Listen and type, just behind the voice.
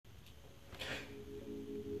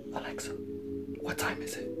What time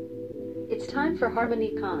is it? It's time for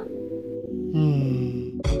HarmonyCon.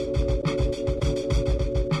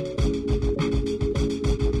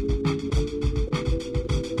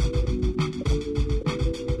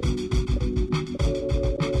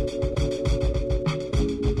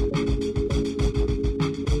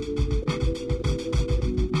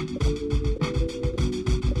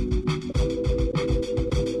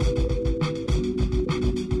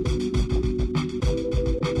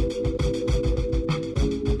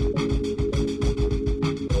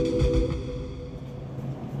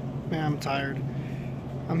 Man, I'm tired.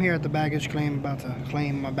 I'm here at the baggage claim, about to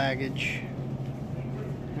claim my baggage.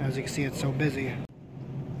 As you can see, it's so busy.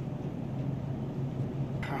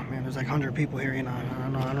 Oh man, there's like 100 people here, you know. I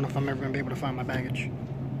don't know if I'm ever gonna be able to find my baggage.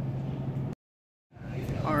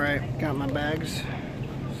 Alright, got my bags.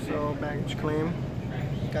 So, baggage claim.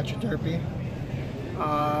 Got your derpy.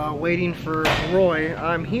 Waiting for Roy.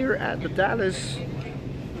 I'm here at the Dallas.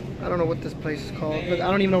 I don't know what this place is called, but I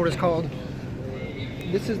don't even know what it's called.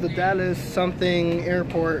 This is the Dallas something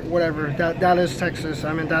airport, whatever. Dallas, Texas.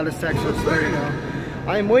 I'm in Dallas, Texas. There you go.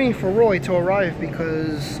 I'm waiting for Roy to arrive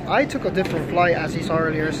because I took a different flight, as he saw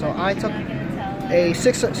earlier. So I took a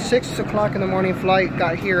 6 o'clock in the morning flight,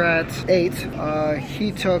 got here at 8.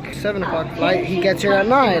 He took 7 o'clock flight. He gets here at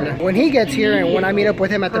 9. When he gets here and when I meet up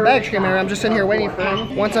with him at the baggage claim area, I'm just sitting here waiting for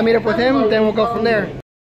him. Once I meet up with him, then we'll go from there.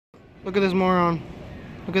 Look at this moron.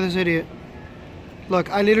 Look at this idiot. Look,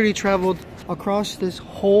 I literally traveled across this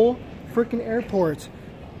whole freaking airport,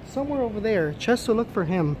 somewhere over there, just to look for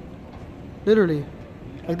him. Literally,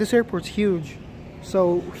 like, this airport's huge.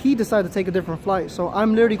 So he decided to take a different flight. So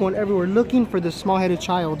I'm literally going everywhere looking for this small-headed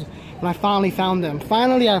child, and I finally found them.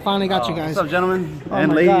 Finally, I finally got you guys. What's up, gentlemen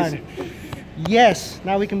and ladies? God. Yes,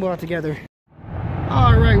 now we can go out together.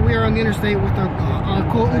 All right, we are on the interstate with a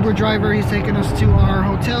cool Uber driver. He's taking us to our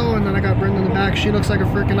hotel, and then I got Brenda in the back. She looks like a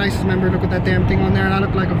freaking ISIS member. Look at that damn thing on there, and I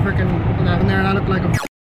look like a freaking on there, and I look like a.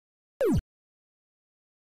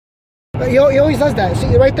 But he always does that.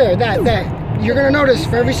 See right there, that. You're gonna notice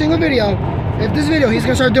for every single video. If this video, he's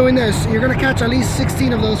gonna start doing this. You're gonna catch at least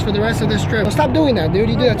 16 of those for the rest of this trip. So stop doing that, dude.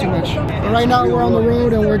 You do that too much. But right now we're on the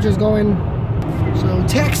road and we're just going. So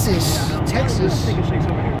Texas.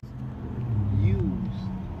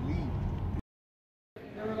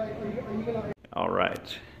 All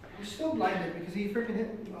right. You're still blinded because he freaking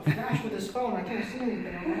hit a flash with his phone. I can't see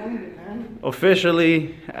anything. I'm blinded, man.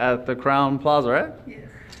 Officially at the Crown Plaza, right? Yes.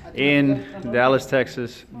 In Dallas,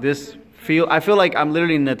 Texas. I feel like I'm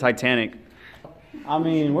literally in the Titanic. I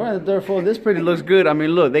mean, we're at the third floor. This pretty looks good. I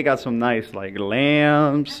mean, look, they got some nice like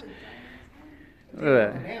lamps. Look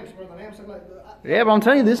at that. The lamps look like. Yeah, but I'm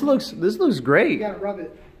telling you, this looks great. You gotta rub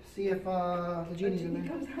it. See if the genie's in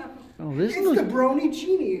there. Oh, this It's looks. the brony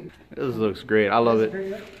genie. This looks great. I love it.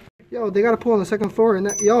 Yo, they got a pool on the second floor,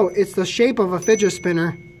 and yo, it's the shape of a fidget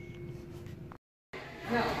spinner.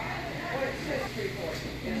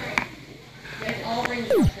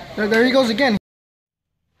 There he goes again.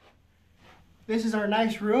 This is our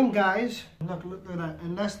nice room, guys. Look at that.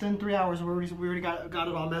 In less than 3 hours, we already got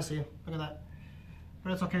it all messy. Look at that.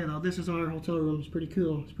 But it's okay though. This is our hotel room. It's pretty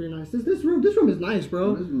cool. It's pretty nice. This room is nice,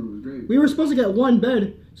 bro. This room is great. We were supposed to get one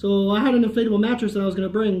bed, so I had an inflatable mattress that I was gonna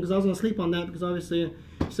bring because I was gonna sleep on that because obviously,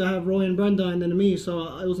 so I have Roy and Brenda and then me.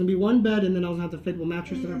 So it was gonna be one bed and then I was gonna have the inflatable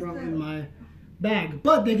mattress that I brought in my bag.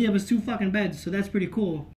 But they gave us 2 fucking beds, so that's pretty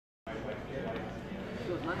cool.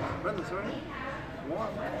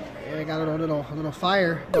 Yeah, I got a little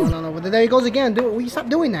fire going on over there. There he goes again. Will you stop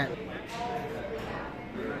doing that?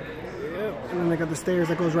 And then they got the stairs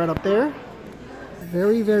that goes right up there.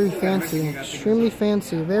 Very, very fancy. Extremely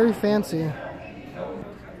fancy. Very fancy.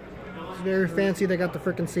 It's very fancy. They got the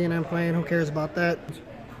freaking CNN playing. Who cares about that?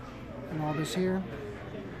 And all this here.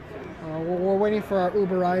 We're waiting for our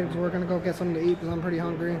Uber ride because we're going to go get something to eat because I'm pretty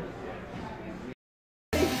hungry.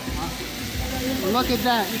 Look at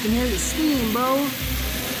that. You can hear the steam, bro.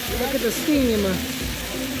 Look at the steam.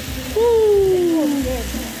 Woo!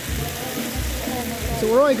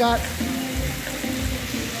 So Roy got.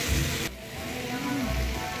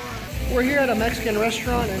 We're here at a Mexican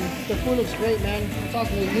restaurant and the food looks great, man. It's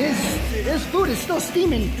awesome. His food is still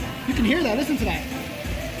steaming. You can hear that. Listen to that.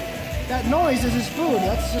 That noise is his food.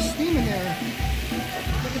 That's just steaming there.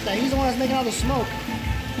 Look at that. He's the one that's making all the smoke.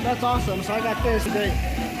 That's awesome. So I got this. Great.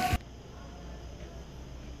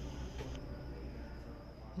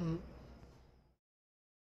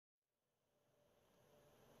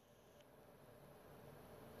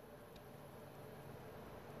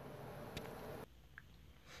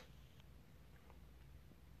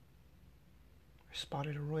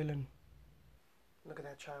 Spotted a Royland. Look at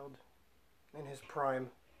that child in his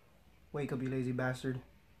prime. Wake up, you lazy bastard.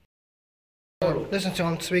 Listen to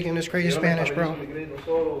him speaking this crazy Spanish, bro.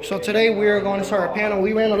 So today we are going to start our panel.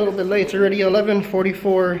 We ran a little bit late. It's already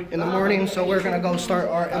 11:44 in the morning, so we're going to go start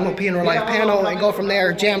our MLP in real life panel and go from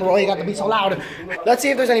there. Jam, Roy, you got to be so loud. Let's see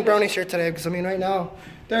if there's any brownies here today, because I mean, right now,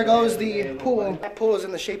 there goes the pool. That pool is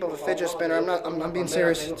in the shape of a fidget spinner. I'm being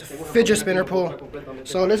serious. It's a fidget spinner pool.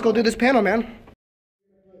 So let's go do this panel, man.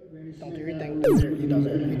 Don't do your thing. He does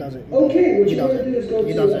it. He does it. Okay, what you're going to do is go to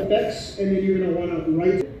effects, and then you're going to want to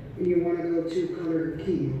write, and you want to go to color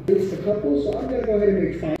key. It's the couple, so I'm going to go ahead and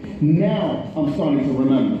make 5. Now I'm starting to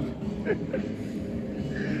remember.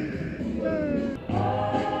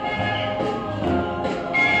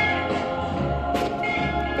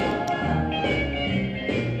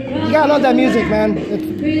 You gotta love that music, man.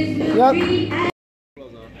 Yep.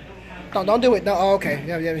 No, don't do it. No, oh, okay.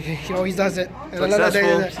 Yeah, he always does it. And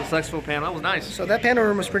Successful panel. That was nice. So that panel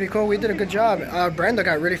room was pretty cool. We did a good job. Brenda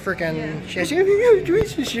got really freaking. She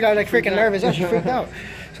got like freaking nervous. Yeah, she freaked out.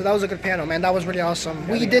 So that was a good panel, man. That was really awesome.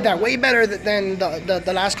 We did that way better than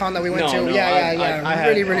the last con that we went to. Yeah.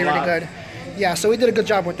 Really good. Yeah, so we did a good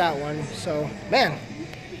job with that one. So, man.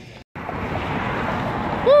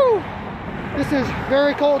 Woo! This is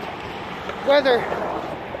very cold weather.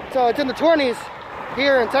 So it's in the 20s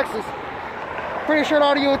here in Texas. Pretty sure a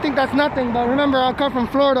lot of you would think that's nothing, but remember, I come from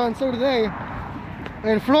Florida, and so do they.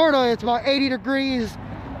 In Florida, it's about 80 degrees,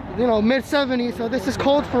 you know, mid-70s, so this is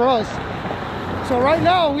cold for us. So right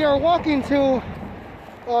now, we are walking to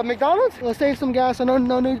McDonald's. Let's save some gas, so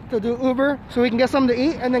no need to do Uber, so we can get something to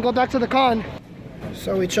eat and then go back to the con.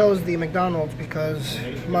 So we chose the McDonald's because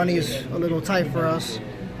money is a little tight for us.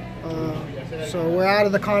 So we're out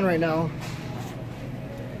of the con right now.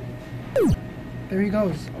 There he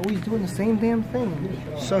goes, always doing the same damn thing.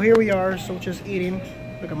 So here we are, so just eating.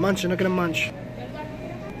 Look at munching, look at him munch.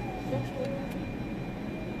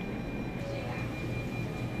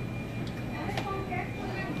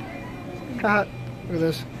 Haha, look at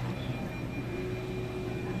this.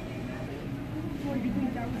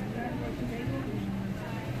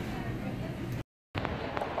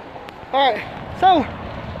 Alright, so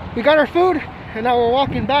we got our food and now we're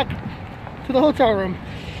walking back to the hotel room.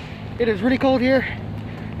 It is really cold here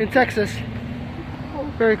in Texas.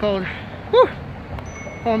 Very cold. Whew.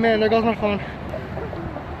 Oh man, there goes my phone.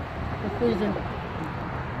 It's freezing.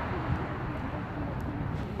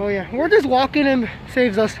 Oh yeah, we're just walking and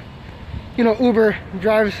saves us, you know, Uber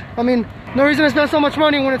drives. I mean, no reason to spend so much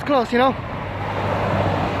money when it's close, you know?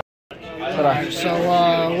 So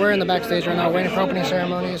we're in the backstage right now, waiting for opening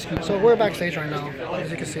ceremonies. So we're backstage right now, as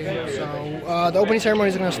you can see. So the opening ceremony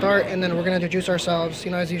is going to start, and then we're going to introduce ourselves, you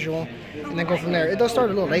know, as usual, and then go from there. It does start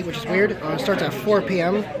a little late, which is weird. It starts at 4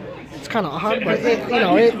 p.m. It's kind of odd, but it, you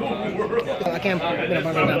know, I can't put up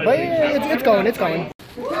on that. But yeah, it's going, it's going.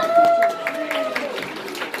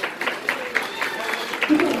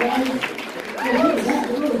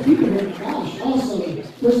 Awesome.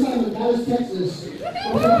 First time in Dallas, Texas.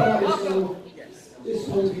 So this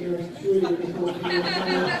cold here. It's really cold here.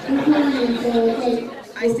 We're flying, so it's like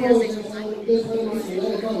I see this one needs to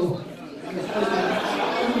let it go. I'm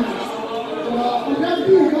glad to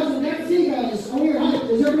be here, guys. I'm glad to see you guys. Oh, you're hyped.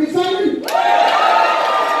 Is everybody excited?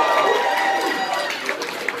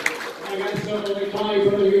 Alright guys, so like my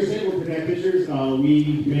brother here said, we're Protect Pictures.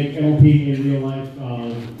 We make MLP in real life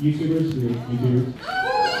YouTubers.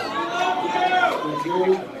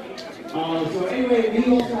 So anyway, we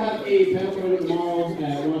also have a panel coming tomorrow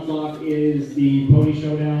at 1 o'clock. Is the Pony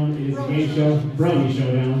Showdown. It is a game show. Brownie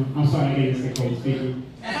Showdown. I'm sorry, I gave this cold speaking.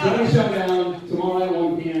 Brownie Showdown tomorrow at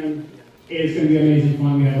 1 p.m. It's going to be amazing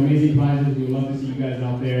fun. We have amazing prizes. We would love to see you guys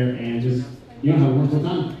out there and just, you know, have a wonderful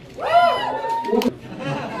time.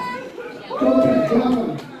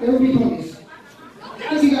 There will be ponies.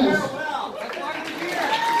 Thank you guys.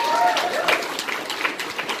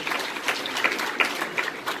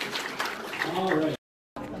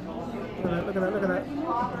 Look at that.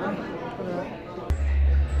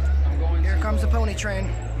 Here comes the pony train.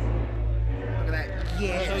 Look at that.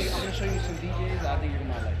 Yes. I'm gonna show you some DJs I think you're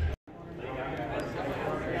gonna like.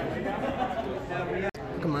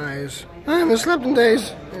 Look at my eyes. I haven't slept in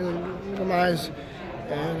days. Look at my eyes.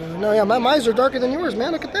 No, yeah, my eyes are darker than yours,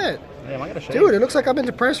 man. Look at that. Damn, I gotta shave. Dude, it looks like I've been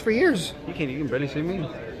depressed for years. You can barely see me.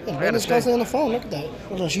 Yeah, Brenda's constantly on the phone. Look at that.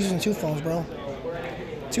 Hold on, she's using 2 phones, bro.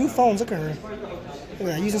 2 phones. Look at her. Look at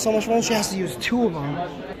that. Using so much phone, she has to use 2 of them.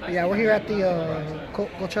 But yeah, we're here at the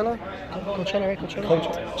Coachella. Coachella, right?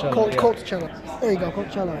 Coachella. Coachella. There you go,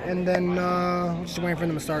 Coachella. And then we're just waiting for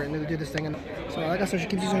them to start and then do this thing. And so like I said, she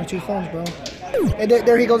keeps using her 2 phones, bro. And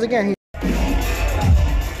there he goes again.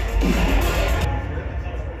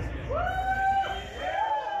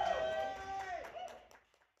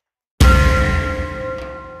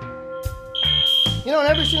 You know, in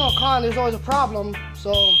every single con, there's always a problem.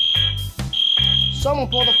 So, someone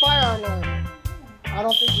pulled a fire alarm. I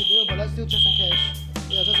don't think we do, but let's do it just in case.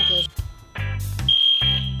 Yeah, just in case.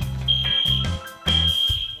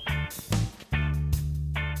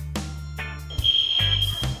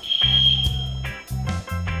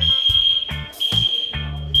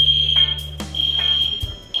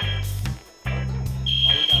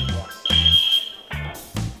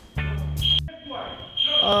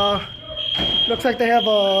 Looks like they have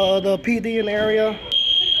the PD in the area.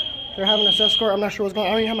 They're having us escort. I'm not sure what's going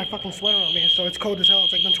on. I don't even have my fucking sweater on me, so it's cold as hell.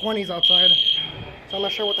 It's like the 20s outside. So I'm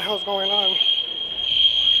not sure what the hell's going on.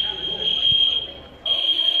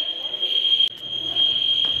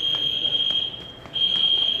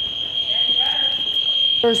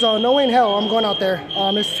 There's no way in hell I'm going out there.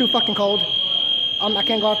 It's too fucking cold. I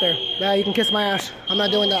can't go out there. Yeah, you can kiss my ass. I'm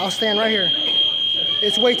not doing that. I'll stand right here.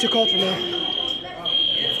 It's way too cold for me.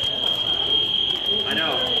 I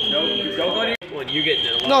know. No, don't go to when you get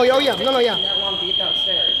there. No, oh yeah, no, yeah. That long to get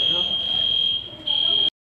downstairs, you know?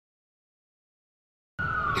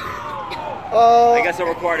 I guess I'll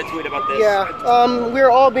record a tweet about this. Yeah, we're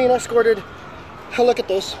all being escorted. Look at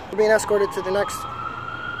this. We're being escorted to the next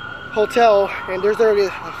hotel, and there's already a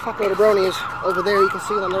fuckload of bronies over there. You can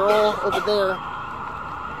see them. They're all over there.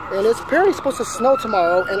 And it's apparently supposed to snow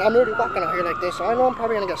tomorrow, and I'm already walking out here like this, so I know I'm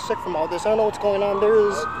probably gonna get sick from all this. I don't know what's going on. There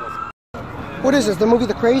is... What is this? The movie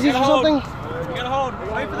The Crazies or something? You gotta hold.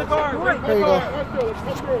 Wait for the car. There you go. I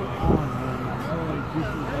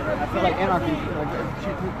feel like anarchy.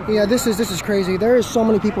 Yeah, this is crazy. There is so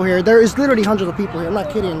many people here. There is literally hundreds of people here. I'm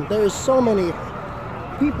not kidding. There is so many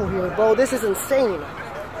people here, bro. This is insane.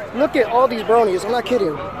 Look at all these bronies. I'm not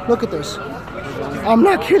kidding. Look at this. I'm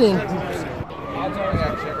not kidding.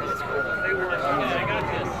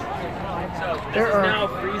 There are now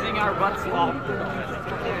freezing our butts off.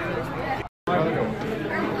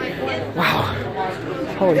 Wow.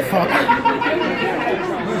 Holy fuck.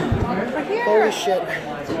 Holy shit.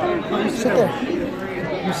 Sit there.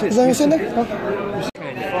 Is that you sitting there? Huh?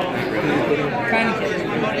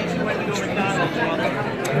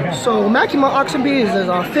 So Makima Oxen Bees is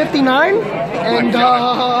 59 and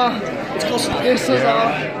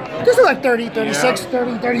this is like 30, 36,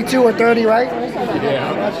 30, 32 or 30, right?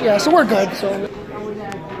 Yeah, so we're good. So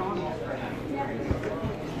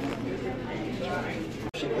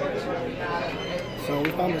we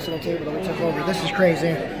found this little table that we took over. This is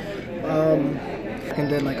crazy. And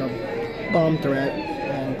did like a bomb threat,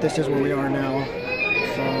 and this is where we are now.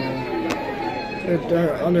 So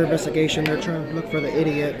they're under investigation. They're trying to look for the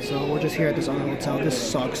idiot. So we're just here at this other hotel. This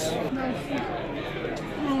sucks.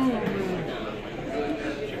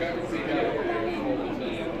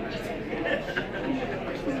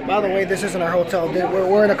 By the way, this isn't our hotel.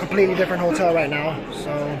 We're in a completely different hotel right now.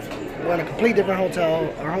 So we're in a completely different hotel.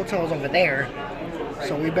 Our hotel is over there.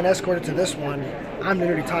 So we've been escorted to this one. I'm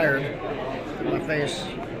literally tired. My face.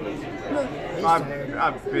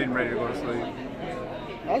 I've been ready to go to sleep.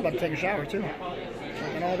 I was about to take a shower too.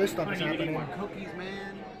 And all this stuff is happening. Cookies,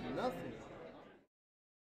 man. Nothing.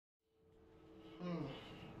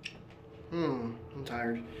 I'm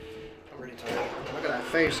tired. I'm really tired. Look at that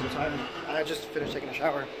face. I'm tired. I just finished taking a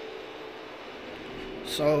shower.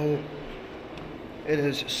 So it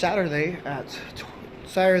is Saturday at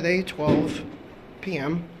 12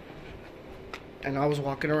 p.m. and I was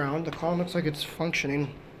walking around. The con looks like it's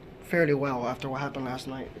functioning fairly well after what happened last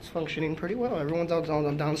night. It's functioning pretty well. Everyone's out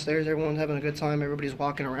downstairs. Everyone's having a good time. Everybody's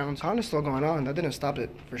walking around. Con is still going on. That didn't stop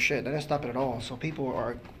it for shit. That didn't stop it at all. So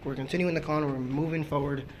we're continuing the con. We're moving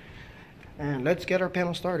forward. And let's get our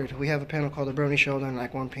panel started. We have a panel called the Brony Showdown at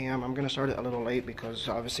like 1 p.m. I'm going to start it a little late because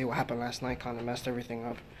obviously what happened last night kind of messed everything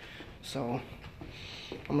up. So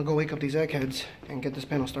I'm going to go wake up these eggheads and get this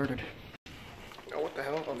panel started. Oh, what the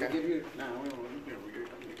hell? Okay.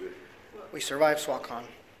 We survived SWATCon.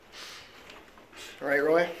 Right,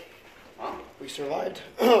 Roy? Huh? We survived.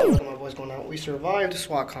 My voice going out. We survived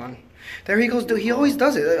SWATCon. There he goes. He always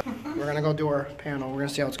does it. We're gonna go do our panel. We're gonna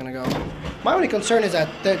see how it's gonna go. My only concern is that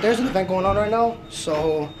there's an event going on right now.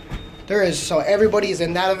 So everybody's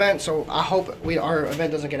in that event. So I hope our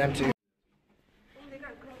event doesn't get empty.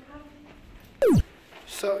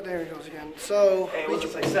 So there he goes again. So hey, it was a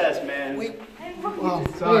success, man.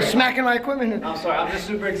 You're smacking my equipment. I'm sorry. I'm just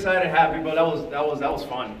super excited, happy, but that was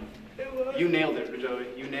fun. You nailed it, Joey.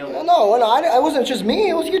 You nailed it. No, I wasn't just me.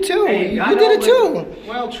 It was you too. Hey, you did it too.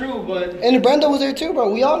 Well, true, but... And Brenda was there too, bro.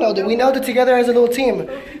 We all nailed it. We nailed it together as a little team.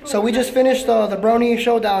 So we just finished the Brony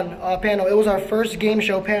Showdown panel. It was our first game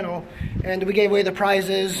show panel. And we gave away the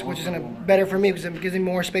prizes, which is better for me because it gives me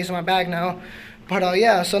more space in my bag now. But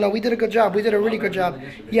yeah, so no, we did a good job. We did a really good job.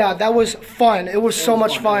 Yeah, that was fun. It was so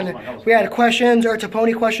much fun. We had questions, Earth to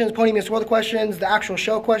Pony questions, Pony Meets World questions, the actual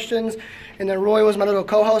show questions, and then Roy was my little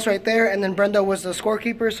co-host right there, and then Brenda was the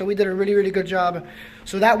scorekeeper. So we did a really, really good job.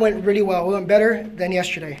 So that went really well. It went better than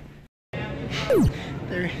yesterday.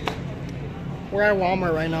 There. We're at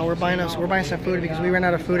Walmart right now. We're buying some food because we ran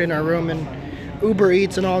out of food in our room, and Uber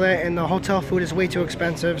Eats and all that, and the hotel food is way too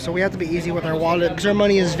expensive, so we have to be easy with our wallet because our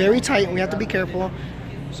money is very tight and we have to be careful.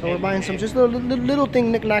 So we're buying some just little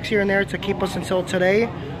thing knickknacks here and there to keep us until today,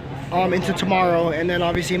 into tomorrow, and then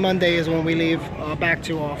obviously Monday is when we leave back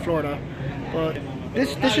to Florida. But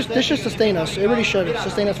this should sustain us. It really should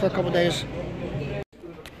sustain us for a couple days.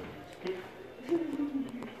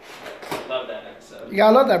 Love that episode. Yeah, I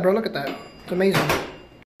love that, bro. Look at that. It's amazing.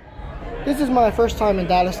 This is my first time in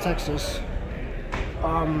Dallas, Texas.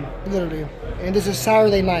 Literally. And this is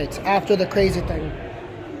Saturday night after the crazy thing.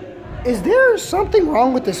 Is there something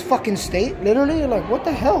wrong with this fucking state? Literally? Like, what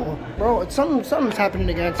the hell? Bro, it's something's happening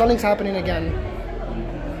again. Something's happening again.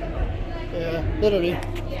 Yeah, literally.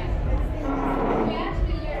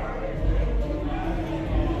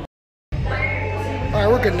 Alright,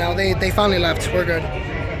 we're good now. They finally left. We're good.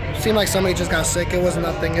 Seemed like somebody just got sick. It was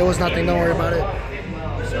nothing. It was nothing. Don't worry about it.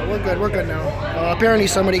 So we're good now. Apparently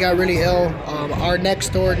somebody got really ill. Our next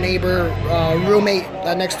door neighbor, roommate,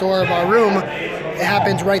 that next door of our room, it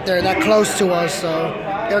happens right there, that close to us, so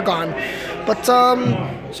they're gone. But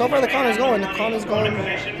so far the con is going. The con is going,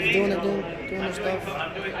 doing their stuff.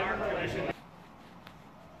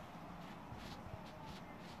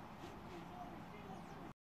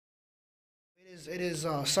 It is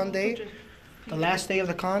Sunday, the last day of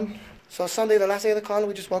the con. So Sunday, the last day of the con,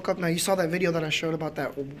 we just woke up. Now you saw that video that I showed about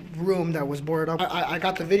that room that was boarded up. I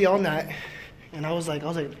got the video on that, and I was like,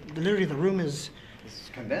 literally the room is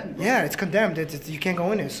condemned. Bro. Yeah, it's condemned. You can't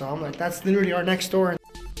go in it. So I'm like, that's literally our next door.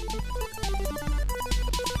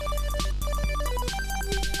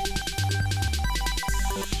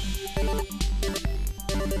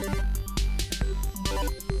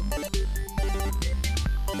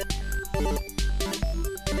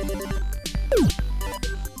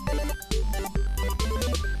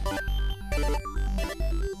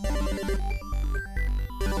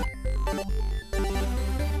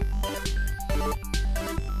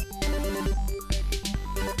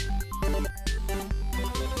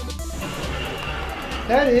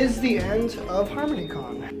 That is the end of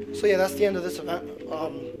HarmonyCon. So yeah, that's the end of this event.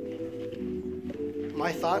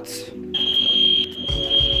 My thoughts.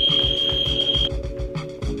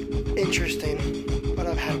 Interesting, but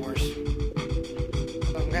I've had worse.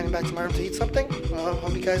 I'm getting back to my room to eat something.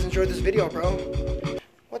 Hope you guys enjoyed this video, bro.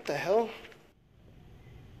 What the hell?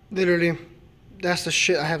 Literally, that's the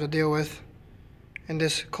shit I have to deal with in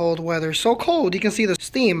this cold weather. So cold, you can see the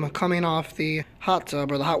steam coming off the hot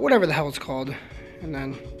tub or the hot, whatever the hell it's called. And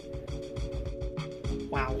then,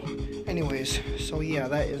 wow. Anyways, so yeah,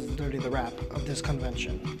 that is literally the wrap of this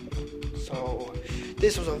convention. So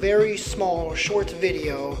this was a very small, short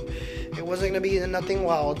video. It wasn't gonna be nothing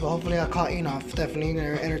wild, but hopefully I caught enough. Definitely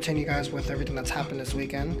gonna entertain you guys with everything that's happened this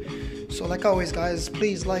weekend. So like always, guys,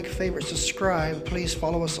 please like, favorite, subscribe. Please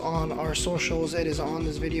follow us on our socials. It is on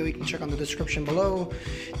this video. You can check on the description below.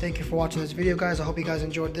 Thank you for watching this video, guys. I hope you guys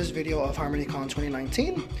enjoyed this video of HarmonyCon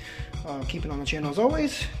 2019. Keep it on the channel as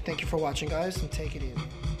always. Thank you for watching, guys, and take it easy.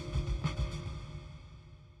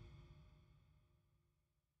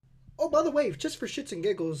 Oh, by the way, just for shits and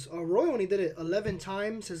giggles, Roy only did it 11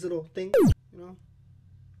 times, his little thing, you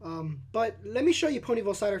know. But let me show you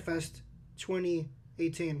Ponyville Cider Fest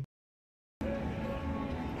 2018.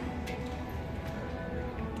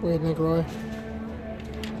 What do you think, Roy?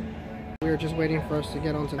 We were just waiting for us to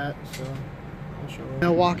get onto that, so I'll show you.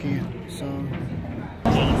 Milwaukee, so.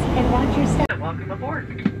 And watch your step. Welcome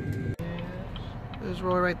aboard. There's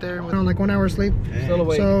Roy right there with like 1 hour sleep. Still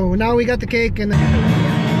awake. So now we got the cake and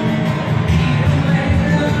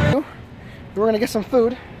we're gonna get some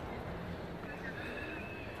food.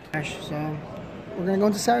 So we're gonna go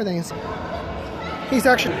into Saturday and see. He's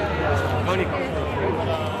actually.